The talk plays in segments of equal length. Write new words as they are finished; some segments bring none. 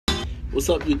What's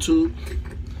up, YouTube?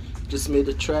 Just made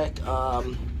a track.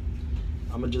 I'm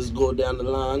gonna just go down the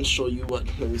line, show you what.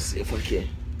 Let me see if I can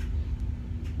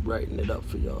brighten it up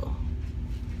for y'all.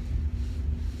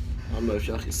 I don't know if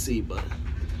y'all can see, but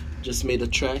just made a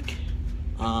track.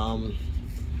 I'm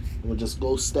gonna just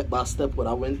go step by step what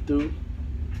I went through.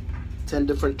 10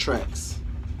 different tracks.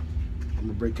 I'm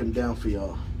gonna break them down for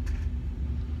y'all.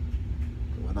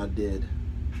 What I did.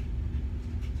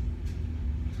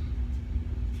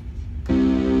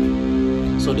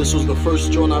 So this was the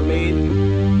first joint I made,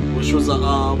 which was a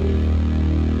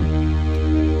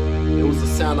it was a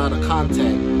sound out of Contact.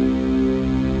 Can't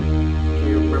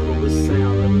remember which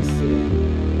sound. Let me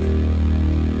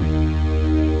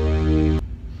see.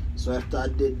 So after I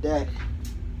did that,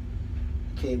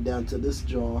 I came down to this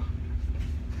joint.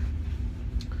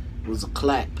 It was a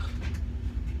clap.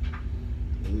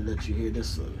 Let me let you hear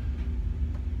this one.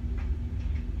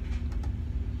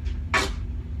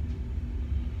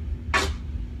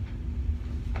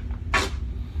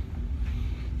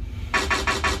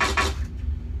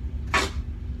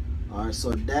 Alright,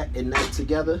 so that and that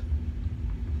together.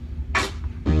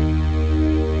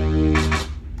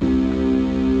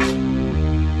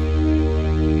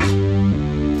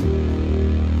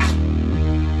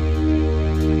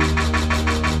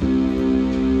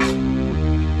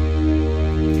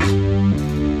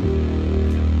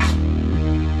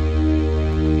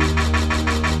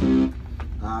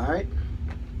 Alright,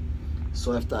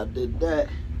 so after I did that,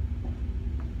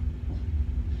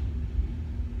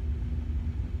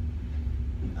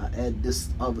 I add this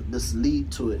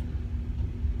lead to it.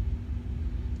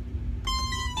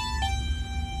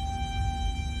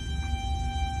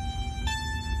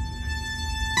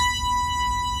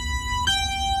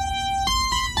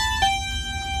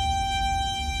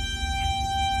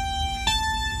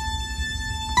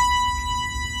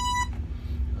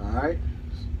 All right,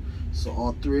 so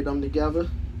all three of them together.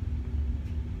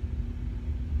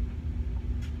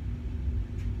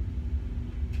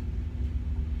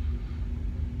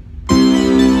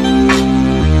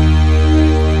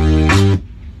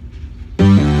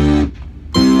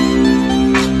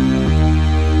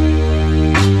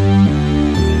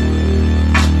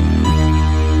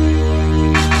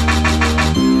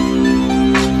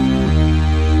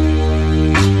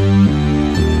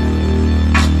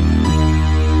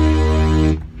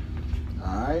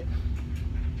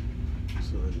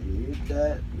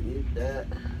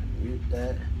 Mute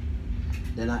that.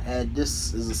 Then I add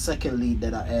this is a second lead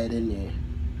that I add in there.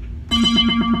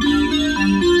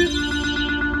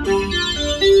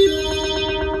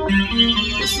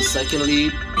 It's the second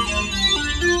lead.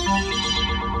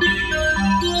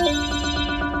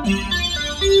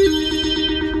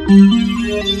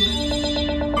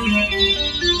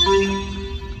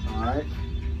 Alright,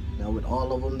 now with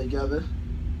all of them together.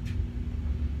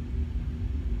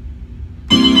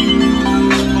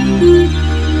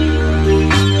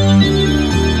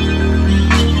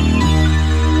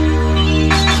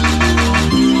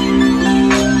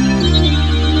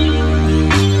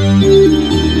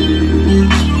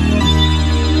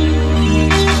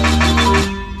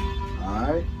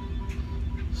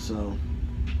 So,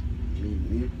 let me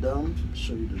mute them,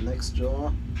 show you the next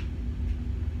jaw.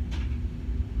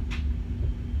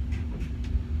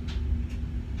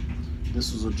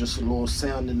 This was just a little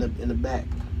sound in the back.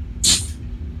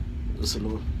 Just a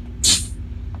little.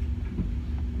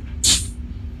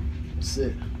 That's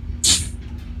it.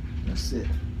 That's it.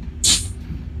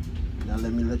 Now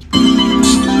let me let you.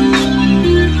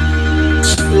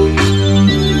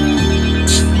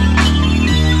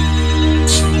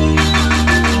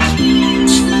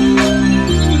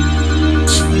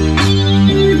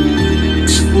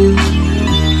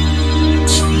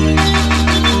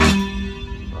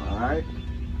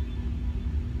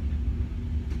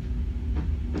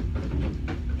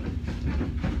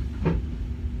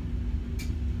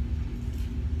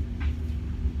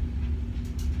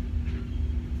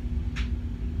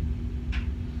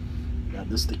 Now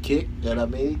this is the kick that I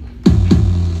made.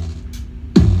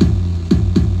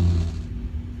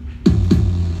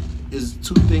 Is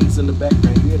two things in the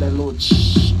background. You hear that little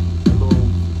shh, that little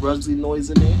ruzzy noise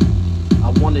in there? I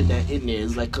wanted that in there.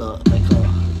 It's like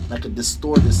a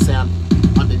distorted sound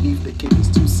underneath the kick.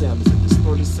 There's two sounds. There's a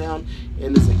distorted sound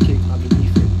and there's a kick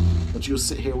underneath it. But you'll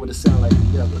sit here with a sound like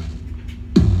together.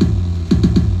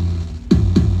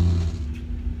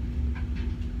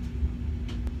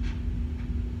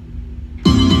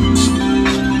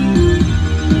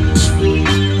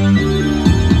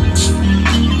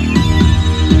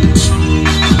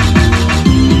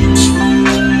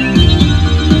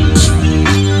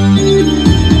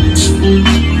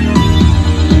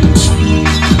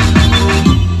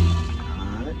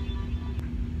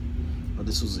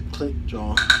 click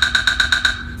drum.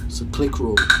 It's a click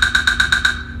roll.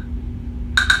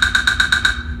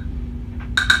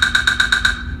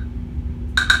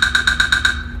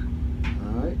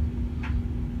 Alright.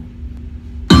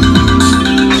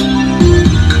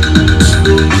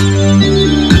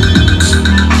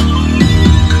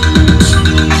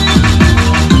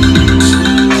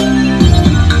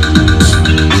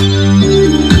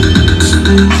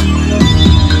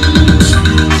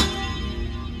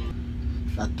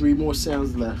 Got 3 more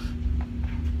sounds left.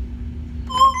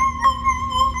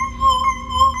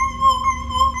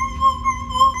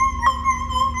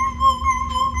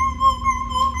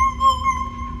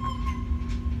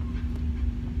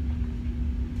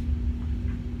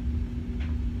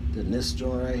 Then this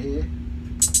joint right here,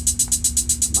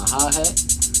 my hi-hat.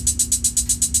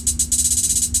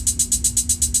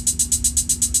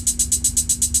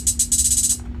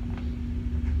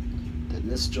 Then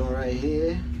this joint right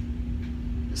here,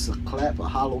 it's a clap, a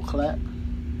hollow clap.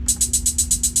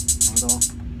 Hold on.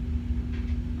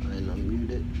 I ain't unmute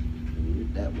it.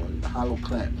 Mute that one, the hollow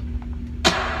clap.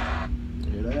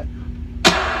 Hear that?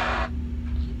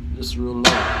 Just real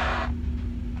low.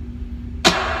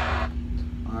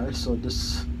 Alright, so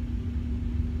this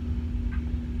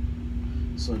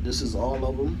is all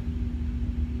of them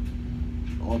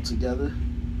all together.